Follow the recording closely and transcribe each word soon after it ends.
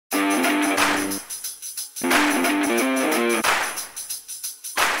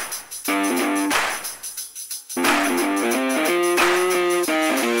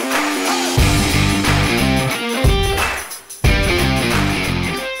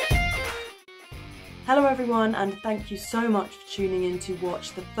Hello everyone, and thank you so much for tuning in to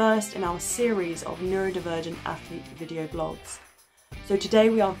watch the first in our series of neurodivergent athlete video blogs. So today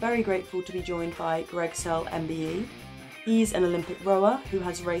we are very grateful to be joined by Greg Searle, MBE. He's an Olympic rower who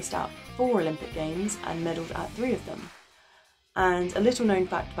has raced at 4 Olympic Games and medalled at 3 of them. And a little known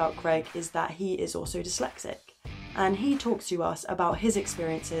fact about Greg is that he is also dyslexic, and he talks to us about his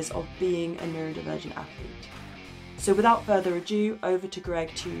experiences of being a neurodivergent athlete. So without further ado, over to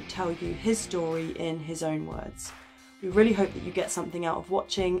Greg to tell you his story in his own words. We really hope that you get something out of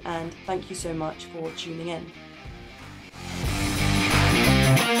watching, and thank you so much for tuning in.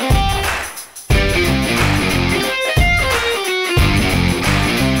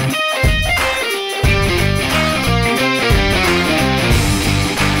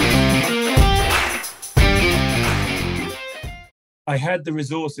 I had the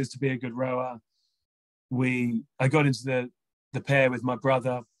resources to be a good rower. I got into the pair with my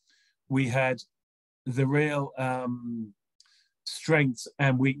brother. We had the real strengths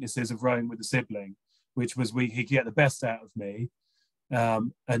and weaknesses of rowing with a sibling, which was he could get the best out of me,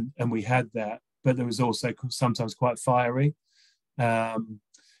 and we had that. But there was also sometimes quite fiery, and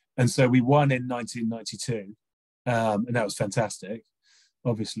so we won in 1992, and that was fantastic,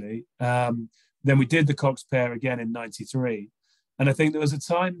 obviously. Then we did the coxed pair again in '93. And I think there was a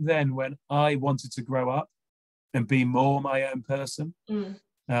time then when I wanted to grow up and be more my own person,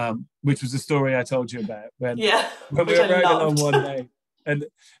 which was the story I told you about when we were rowing along one day. And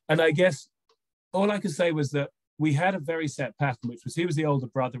I guess all I could say was that we had a very set pattern, which was he was the older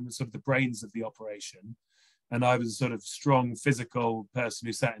brother and was sort of the brains of the operation. And I was a sort of strong physical person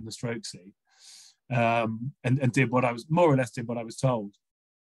who sat in the stroke seat and did what I was, more or less did what I was told.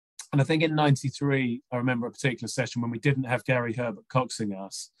 And I think in '93, I remember a particular session when we didn't have Gary Herbert coxing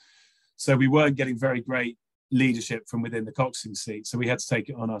us. So we weren't getting very great leadership from within the coxing seat. So we had to take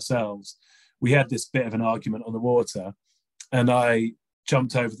it on ourselves. We had this bit of an argument on the water, and I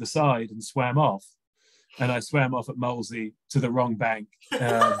jumped over the side and swam off. And I swam off at Molesey to the wrong bank.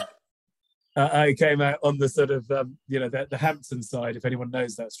 I came out on the sort of, the Hampton side, if anyone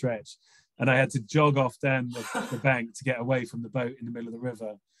knows that stretch. And I had to jog off down the bank to get away from the boat in the middle of the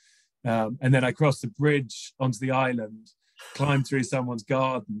river. And then I crossed the bridge onto the island, climbed through someone's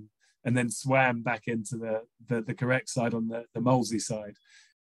garden, and then swam back into the correct side on the Molesey side.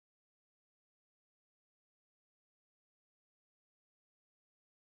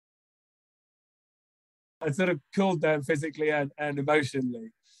 I sort of cooled down physically and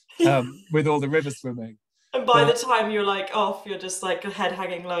emotionally with all the river swimming. And by the time you're like off, you're just like head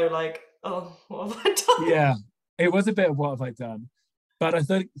hanging low, like, oh, what have I done? Yeah, it was a bit of what have I done. But I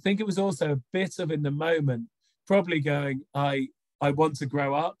think it was also a bit of, in the moment, probably going, I want to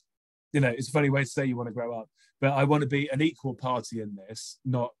grow up. It's a funny way to say you want to grow up, but I want to be an equal party in this,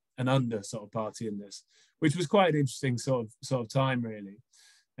 not an under sort of party in this, which was quite an interesting sort of time, really.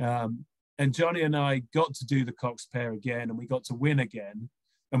 And Johnny and I got to do the coxed pair again, and we got to win again,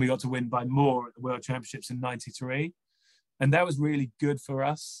 and we got to win by more at the World Championships in '93. And that was really good for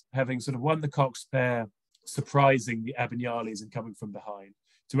us, having sort of won the coxed pair, surprising the Abignalis and coming from behind,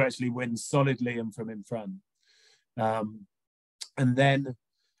 to actually win solidly and from in front. And then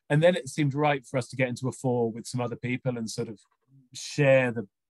it seemed right for us to get into a 4 with some other people and sort of share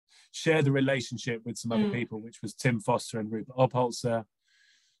the relationship with some other people, which was Tim Foster and Rupert Opholzer.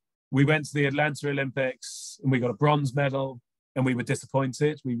 We went to the Atlanta Olympics and we got a bronze medal, and we were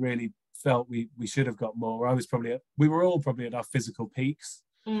disappointed. We really felt we should have got more. We were all probably at our physical peaks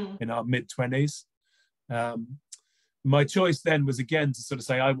in our mid-20s. My choice then was again to sort of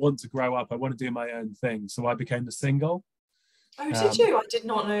say, I want to grow up, I want to do my own thing. So I became the single. Oh, did you? I did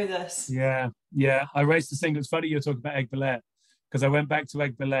not know this. Yeah. I raced the single. It's funny you're talking about Aiguebelette, because I went back to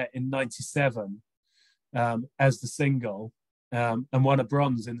Aiguebelette in '97 as the single and won a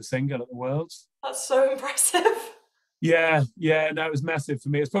bronze in the single at the Worlds. That's so impressive. Yeah, no, it was massive for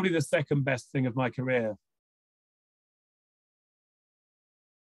me. It's probably the second best thing of my career.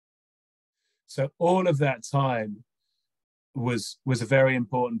 So all of that time was a very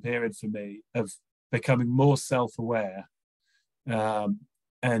important period for me of becoming more self-aware,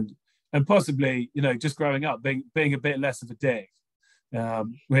 and possibly, just growing up, being a bit less of a dick,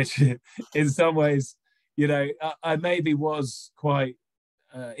 which in some ways, I maybe was quite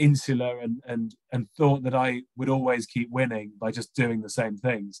insular and thought that I would always keep winning by just doing the same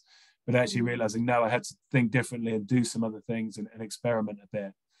things, but actually realizing, no, I had to think differently and do some other things and experiment a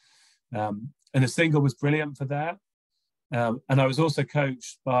bit. And the single was brilliant for that. And I was also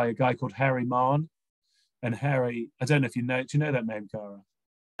coached by a guy called Harry Mahon. And Harry, I don't know if do you know that name, Caragh?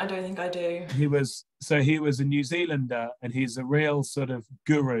 I don't think I do. He was a New Zealander, and he's a real sort of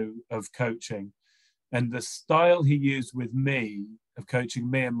guru of coaching. And the style he used with me of coaching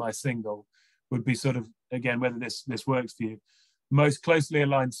me in my single would be sort of, again, whether this works for you, most closely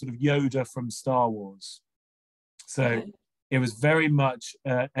aligned sort of Yoda from Star Wars. So it was very much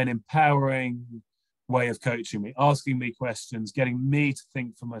an empowering way of coaching me, asking me questions, getting me to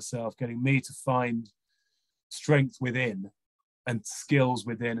think for myself, getting me to find strength within and skills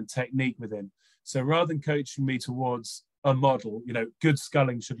within and technique within. So rather than coaching me towards a model, you know, good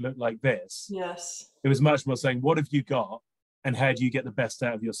sculling should look like this. Yes. It was much more saying, what have you got and how do you get the best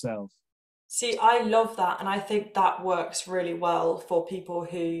out of yourself? See, I love that. And I think that works really well for people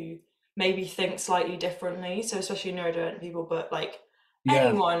who maybe think slightly differently. So especially neurodivergent people, but like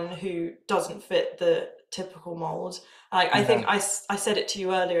anyone who doesn't fit the typical mold. Like I think I said it to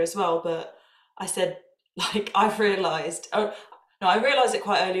you earlier as well, but I said, like, I've realized, oh no, I realized it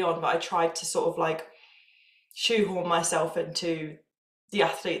quite early on, but I tried to sort of like shoehorn myself into the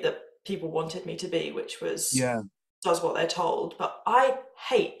athlete that people wanted me to be, which was does what they're told. But I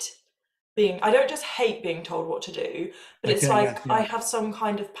don't just hate being told what to do, but it's like I have some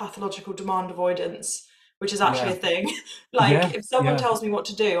kind of pathological demand avoidance, which is actually a thing. Like if someone tells me what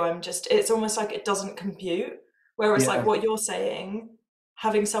to do, it's almost like it doesn't compute. Whereas like what you're saying,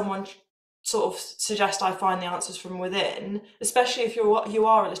 having someone sort of suggest I find the answers from within, especially if you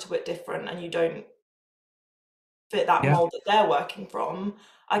are a little bit different and you don't fit that mold that they're working from,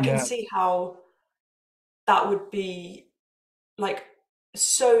 I can see how that would be like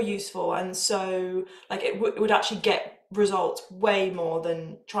so useful, and so like it would actually get results way more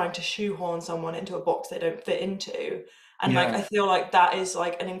than trying to shoehorn someone into a box they don't fit into. And like I feel like that is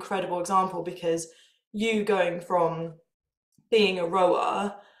like an incredible example, because you going from being a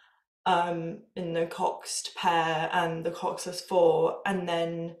rower in the coxed pair and the coxless 4, and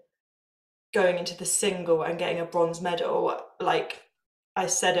then going into the single and getting a bronze medal, like I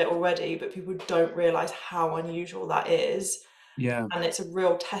said it already, but people don't realize how unusual that is. And it's a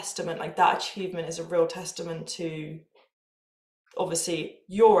real testament, like that achievement is a real testament to obviously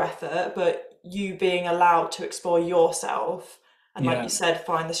your effort, but you being allowed to explore yourself and like you said,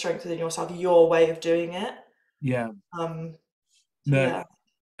 find the strength within yourself, your way of doing it.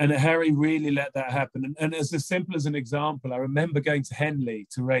 And Harry really let that happen. And as simple as an example, I remember going to Henley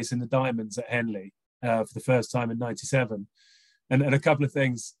to race in the Diamonds at Henley for the first time in '97. And a couple of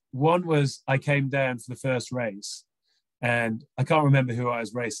things. One was I came down for the first race, and I can't remember who I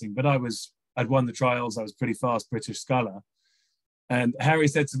was racing, but I'd won the trials. I was pretty fast British sculler. And Harry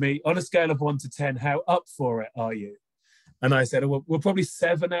said to me, on a scale of 1 to 10, how up for it are you? And I said, well, we're probably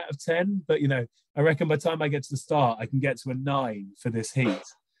 7 out of 10, but you know, I reckon by the time I get to the start, I can get to a 9 for this heat.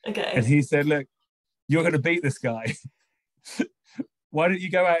 Okay. And he said, look, you're going to beat this guy. Why don't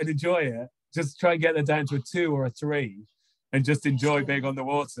you go out and enjoy it? Just try and get there down to a 2 or a 3 and just enjoy being on the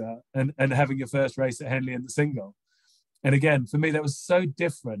water and having your first race at Henley in the single. And again, for me, that was so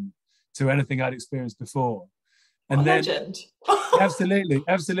different to anything I'd experienced before. And then, legend. absolutely.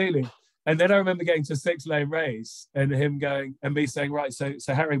 And then I remember getting to a 6-lane race and him going and me saying, right, so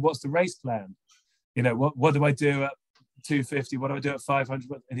Harry, what's the race plan? You know, what do I do at 250? What do I do at 500?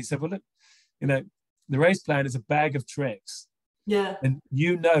 And he said, well, look, you know, the race plan is a bag of tricks. Yeah. And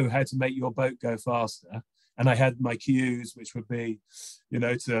you know how to make your boat go faster. And I had my cues, which would be, you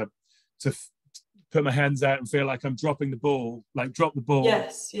know, to put my hands out and feel like I'm dropping the ball, like drop the ball.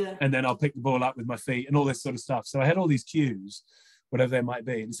 And then I'll pick the ball up with my feet and all this sort of stuff. So I had all these cues, whatever they might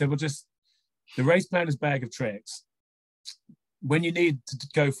be. And he said, well, just the race plan is a bag of tricks. When you need to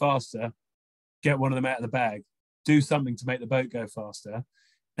go faster, get one of them out of the bag, do something to make the boat go faster,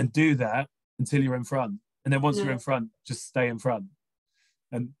 and do that until you're in front. And then once you're in front, just stay in front.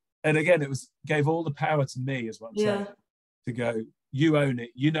 And again, gave all the power to me, is what I'm saying, to go, you own it,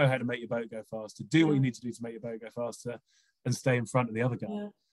 you know how to make your boat go faster, do what you need to do to make your boat go faster, and stay in front of the other guy.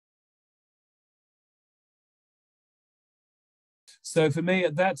 So for me,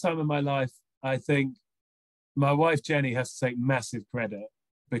 at that time in my life, I think my wife, Jenny, has to take massive credit,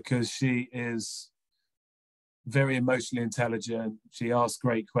 because she is very emotionally intelligent. She asks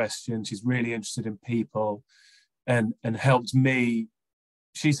great questions. She's really interested in people and helped me.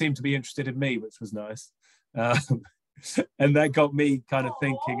 She seemed to be interested in me, which was nice. And that got me kind of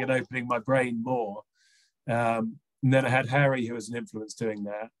thinking and opening my brain more. And then I had Harry, who was an influence doing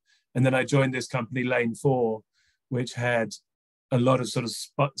that. And then I joined this company, Lane 4, which had a lot of sort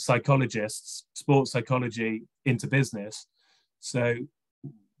of psychologists, sports psychology into business. So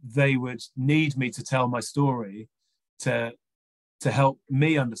they would need me to tell my story to help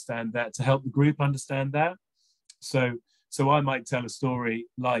me understand that, to help the group understand that. So I might tell a story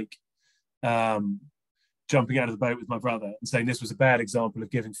like jumping out of the boat with my brother and saying this was a bad example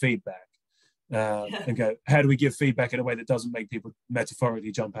of giving feedback. and go, how do we give feedback in a way that doesn't make people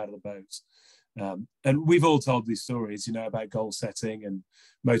metaphorically jump out of the boat? And we've all told these stories, you know, about goal setting and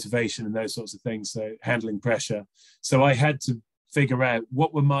motivation and those sorts of things, so handling pressure. So I had to figure out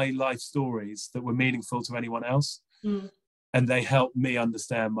what were my life stories that were meaningful to anyone else. And they helped me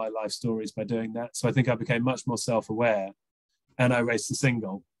understand my life stories by doing that. So I think I became much more self-aware, and I raced the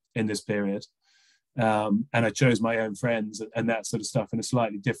single in this period. And I chose my own friends and that sort of stuff in a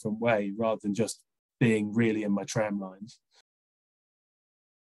slightly different way, rather than just being really in my tram lines.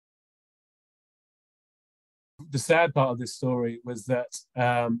 The sad part of this story was that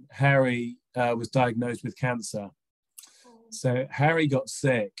Harry was diagnosed with cancer. So Harry got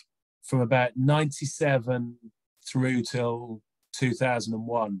sick from about 97 through till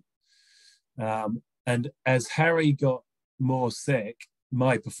 2001. And as Harry got more sick,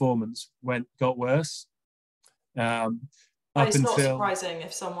 my performance got worse. It's not surprising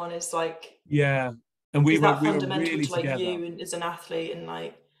if someone is like, yeah, and we were fundamental really to like together. you and as an athlete, and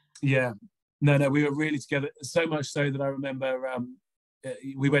like, yeah, no, we were really together. So much so that I remember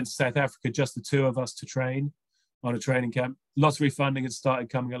we went to South Africa, just the two of us, to train on a training camp. Lottery funding had started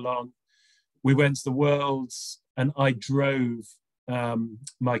coming along. We went to the Worlds, and I drove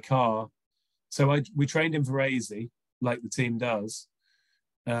my car. So we trained in Varese, like the team does.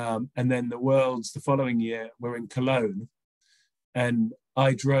 And then the Worlds the following year were in Cologne, and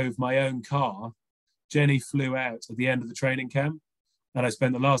I drove my own car. Jenny flew out at the end of the training camp, and I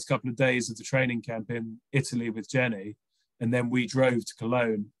spent the last couple of days of the training camp in Italy with Jenny, and then we drove to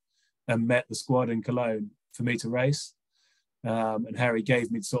Cologne and met the squad in Cologne for me to race. And Harry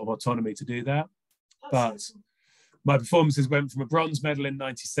gave me sort of autonomy to do that. But my performances went from a bronze medal in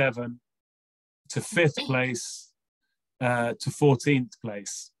 97 to 5th place to 14th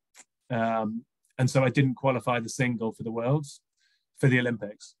place. And so I didn't qualify the single for the Worlds, for the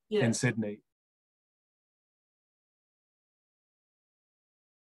Olympics in Sydney.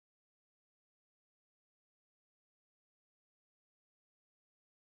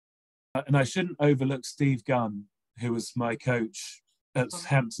 And I shouldn't overlook Steve Gunn, who was my coach at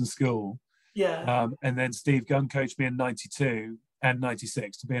Hampton School. And then Steve Gunn coached me in 92 and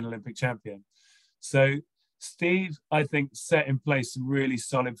 96 to be an Olympic champion. So Steve, I think, set in place some really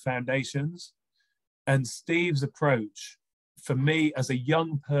solid foundations. And Steve's approach for me as a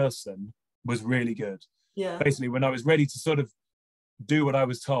young person was really good. Basically, when I was ready to sort of do what I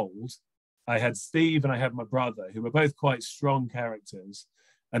was told, I had Steve and I had my brother, who were both quite strong characters.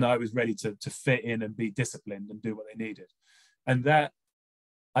 And I was ready to fit in and be disciplined and do what they needed. And that,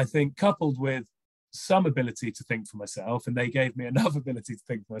 I think, coupled with some ability to think for myself, and they gave me enough ability to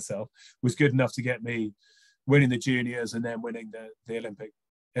think for myself, was good enough to get me winning the juniors and then winning the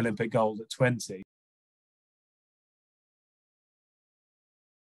Olympic gold at 20.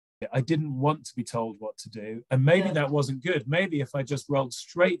 I didn't want to be told what to do. And maybe that wasn't good. Maybe if I just rolled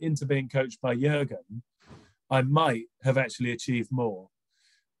straight into being coached by Jürgen, I might have actually achieved more.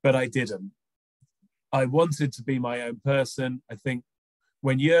 But I didn't. I wanted to be my own person. I think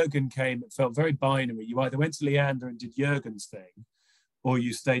when Jürgen came, it felt very binary. You either went to Leander and did Jürgen's thing, or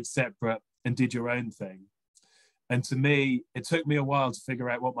you stayed separate and did your own thing. And to me, it took me a while to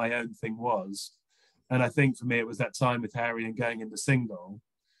figure out what my own thing was. And I think for me, it was that time with Harry and going into single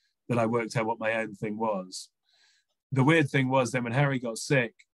that I worked out what my own thing was. The weird thing was then when Harry got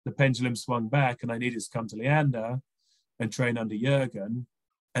sick, the pendulum swung back and I needed to come to Leander and train under Jürgen.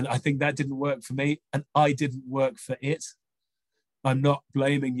 And I think that didn't work for me, and I didn't work for it. I'm not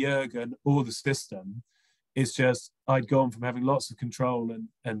blaming Jürgen or the system. It's just I'd gone from having lots of control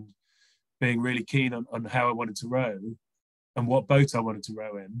and being really keen on how I wanted to row and what boat I wanted to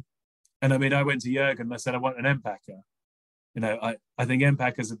row in. And I mean, I went to Jürgen and I said, I want an Empacher. You know, I think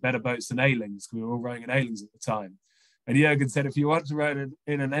Empachers are better boats than Ailings, because we were all rowing in Ailings at the time. And Jürgen said, if you want to row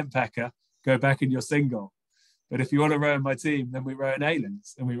in an Empacher, go back in your single. But if you want to row in my team, then we row in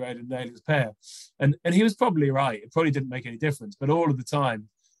Ailings, and we rowed in an Ailings pair. And he was probably right. It probably didn't make any difference. But all of the time,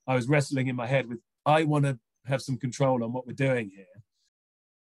 I was wrestling in my head with, I want to have some control on what we're doing here.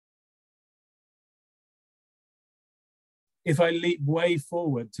 If I leap way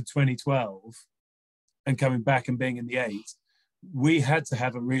forward to 2012 and coming back and being in the 8, we had to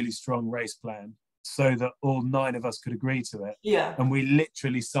have a really strong race plan so that all 9 of us could agree to it. And we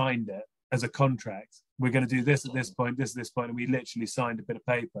literally signed it as a contract. We're going to do this at this point, this at this point, and we literally signed a bit of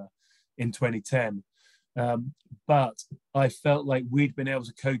paper in 2010. But I felt like we'd been able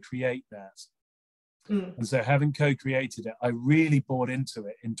to co-create that. And so having co-created it, I really bought into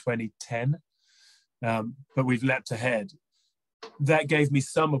it in 2010. But we've leapt ahead. that gave me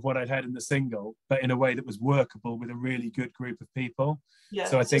some of what I'd had in the single, but in a way that was workable with a really good group of people. Yeah.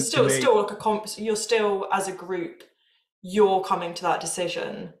 So I So think for it's me, still like you're still, as a group, you're coming to that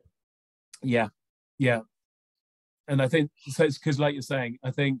decision. yeah, yeah. And I think so. It's because, like you're saying,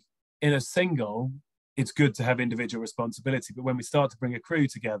 I think in a single, it's good to have individual responsibility. But when we start to bring a crew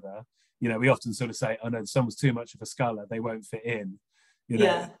together, we often sort of say, "Oh no, someone's too much of a scholar; they won't fit in." You know,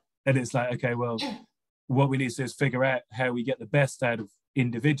 Yeah. and it's like, okay, well, what we need to do is figure out how we get the best out of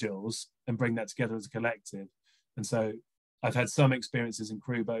individuals and bring that together as a collective. And so, I've had some experiences in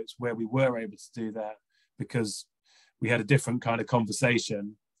crew boats where we were able to do that because we had a different kind of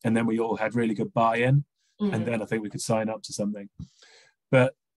conversation, and then we all had really good buy-in. And then I think we could sign up to something.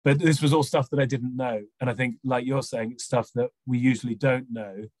 But this was all stuff that I didn't know. And I think, like you're saying, it's stuff that we usually don't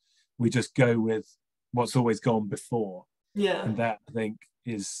know. We just go with what's always gone before. Yeah. And that, I think,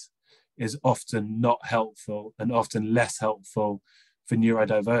 is often not helpful, and often less helpful for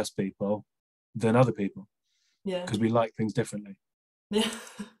neurodiverse people than other people. Yeah. Because we like things differently. Yeah.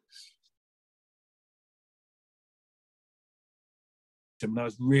 And I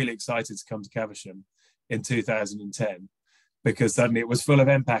was really excited to come to Caversham in 2010 because suddenly it was full of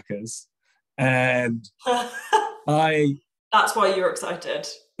MPACers, and That's why you're excited.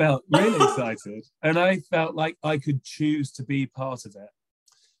 Felt really excited, and I felt like I could choose to be part of it.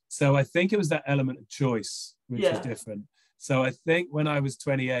 So I think it was that element of choice which was different. So I think when I was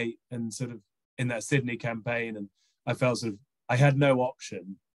 28 and sort of in that Sydney campaign, and I felt sort of I had no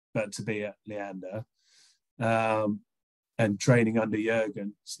option but to be at Leander, and training under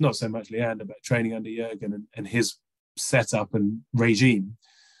Jürgen. It's not so much Leander, but training under Jürgen and his setup and regime.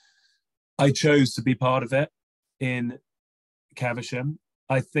 I chose to be part of it in Caversham.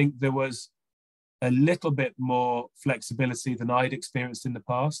 I think there was a little bit more flexibility than I'd experienced in the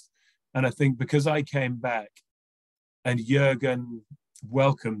past. And I think because I came back and Jürgen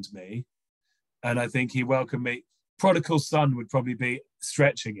welcomed me, and I think he welcomed me, prodigal son would probably be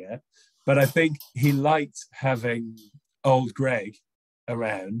stretching it, but I think he liked having old Greg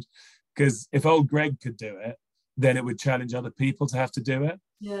around, because if old Greg could do it, then it would challenge other people to have to do it.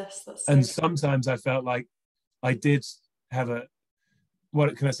 Yes, that's so. And sometimes I felt like I did have a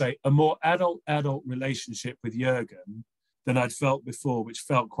more adult relationship with Jürgen than I'd felt before, which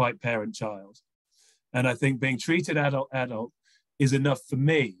felt quite parent-child. And I think being treated adult is enough for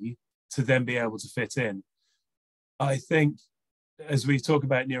me to then be able to fit in. I think as we talk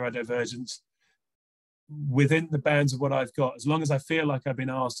about neurodivergence, within the bounds of what I've got, as long as I feel like I've been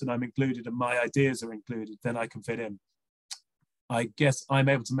asked and I'm included and my ideas are included, then I can fit in. I guess I'm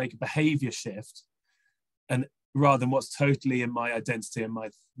able to make a behavior shift, and rather than what's totally in my identity and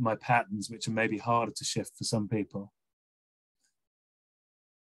my patterns, which are maybe harder to shift for some people.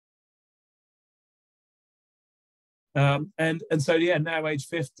 And so, now age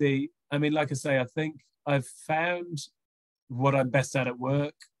 50, I mean, like I say, I think I've found what I'm best at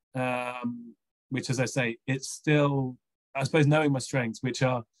work, which, as I say, it's still, I suppose, knowing my strengths, which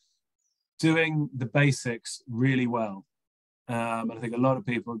are doing the basics really well. And I think a lot of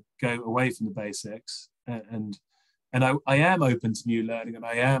people go away from the basics, and I am open to new learning, and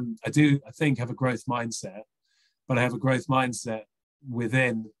I think have a growth mindset, but I have a growth mindset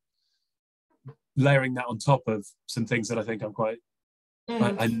within layering that on top of some things that I think I'm quite,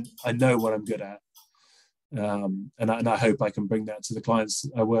 I know what I'm good at. And I hope I can bring that to the clients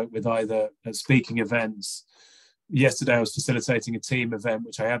I work with, either at speaking events. Yesterday I was facilitating a team event,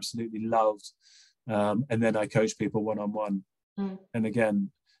 which I absolutely loved. And then I coach people one-on-one. And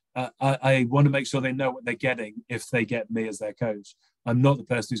again, I want to make sure they know what they're getting if they get me as their coach. I'm not the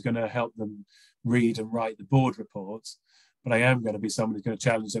person who's going to help them read and write the board reports, but I am going to be someone who's going to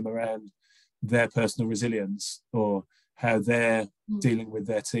challenge them around their personal resilience, or how they're dealing with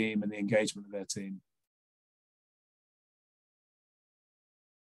their team and the engagement of their team.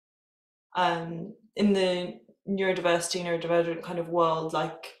 In the neurodivergent kind of world,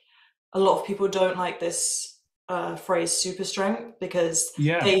 like, a lot of people don't like this phrase super strength, because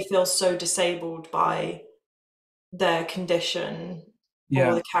they feel so disabled by their condition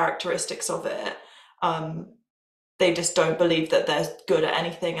or the characteristics of it. They just don't believe that they're good at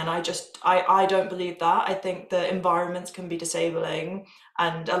anything, and I don't believe that. I think the environments can be disabling,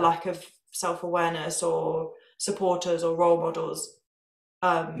 and a lack of self-awareness or supporters or role models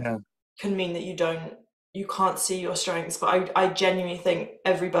can mean that you can't see your strengths. But I genuinely think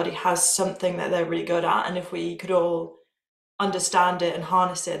everybody has something that they're really good at, and if we could all understand it and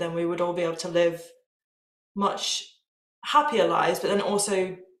harness it, then we would all be able to live much happier lives, but then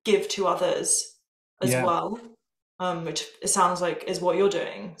also give to others as well, which it sounds like is what you're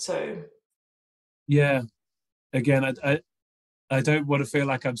doing. So again, I don't want to feel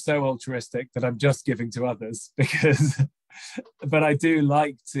like I'm so altruistic that I'm just giving to others, because, but I do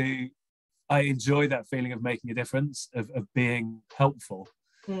like to, I enjoy that feeling of making a difference, of being helpful.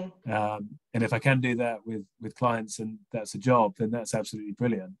 And if I can do that with clients and that's a job, then that's absolutely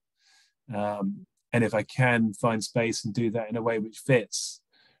brilliant. And if I can find space and do that in a way which fits,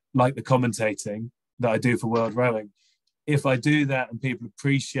 like the commentating that I do for World Rowing, if I do that and people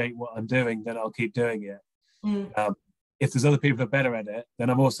appreciate what I'm doing, then I'll keep doing it. If there's other people that are better at it,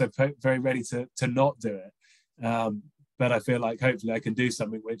 then I'm also very ready to not do it. But I feel like hopefully I can do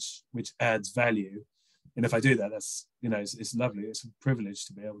something which adds value. And if I do that, that's, you know, it's lovely. It's a privilege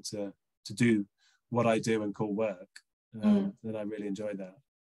to be able to do what I do and call work. That I really enjoy that.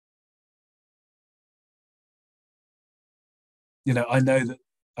 You know, I know that,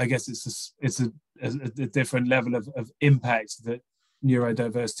 I guess it's a different level of impact that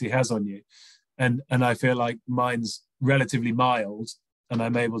neurodiversity has on you. And I feel like mine's relatively mild, and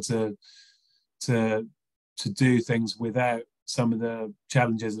I'm able to do things without some of the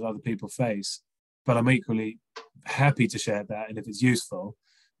challenges that other people face. But I'm equally happy to share that, and if it's useful,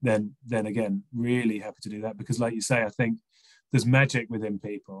 then again, really happy to do that, because like you say, I think there's magic within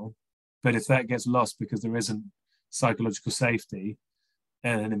people, but if that gets lost because there isn't psychological safety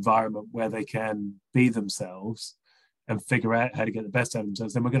and an environment where they can be themselves and figure out how to get the best out of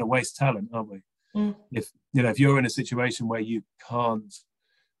themselves, then we're going to waste talent, aren't we? If you're in a situation where you can't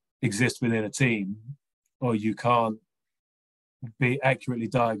exist within a team, or you can't be accurately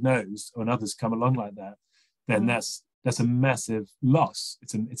diagnosed, or others come along like that, then that's a massive loss.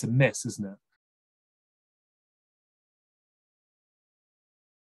 It's a miss, isn't it?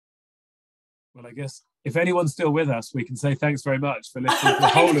 Well, I guess if anyone's still with us, we can say thanks very much for listening to the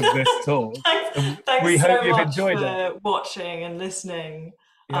whole of this talk. Thanks we so hope you've much enjoyed for it. watching and listening.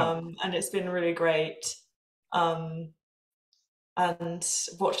 And it's been really great. And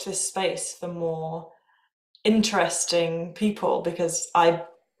watch this space for more interesting people, because I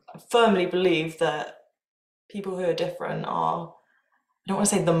firmly believe that people who are different are, I don't want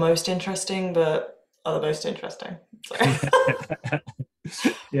to say the most interesting, but are the most interesting. So.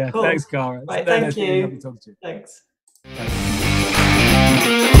 Yeah, cool. Thanks, Caragh. Right, thank you. Lovely talking to you. Thanks.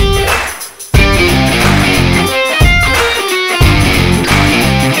 Thanks.